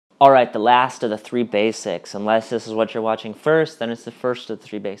All right, the last of the three basics. Unless this is what you're watching first, then it's the first of the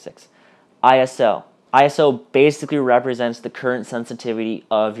three basics. ISO. ISO basically represents the current sensitivity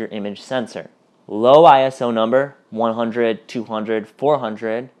of your image sensor. Low ISO number, 100, 200,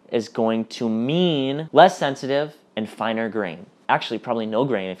 400, is going to mean less sensitive and finer grain. Actually, probably no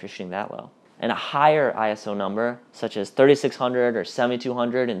grain if you're shooting that low. And a higher ISO number, such as 3600 or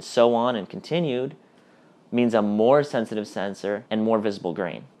 7200 and so on and continued, means a more sensitive sensor and more visible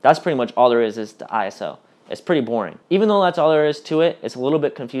grain. That's pretty much all there is to ISO. It's pretty boring. Even though that's all there is to it, it's a little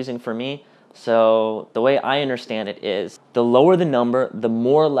bit confusing for me. So the way I understand it is, the lower the number, the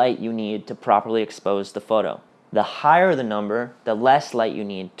more light you need to properly expose the photo. The higher the number, the less light you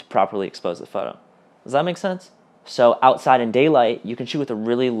need to properly expose the photo. Does that make sense? So outside in daylight, you can shoot with a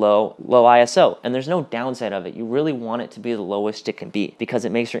really low ISO, and there's no downside of it. You really want it to be the lowest it can be because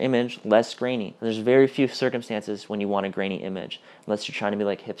it makes your image less grainy. There's very few circumstances when you want a grainy image, unless you're trying to be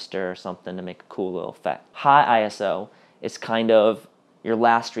like hipster or something to make a cool little effect. High ISO is kind of your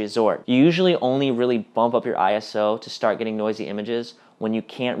last resort. You usually only really bump up your ISO to start getting noisy images when you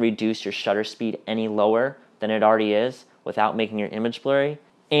can't reduce your shutter speed any lower than it already is without making your image blurry,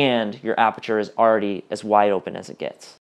 and your aperture is already as wide open as it gets.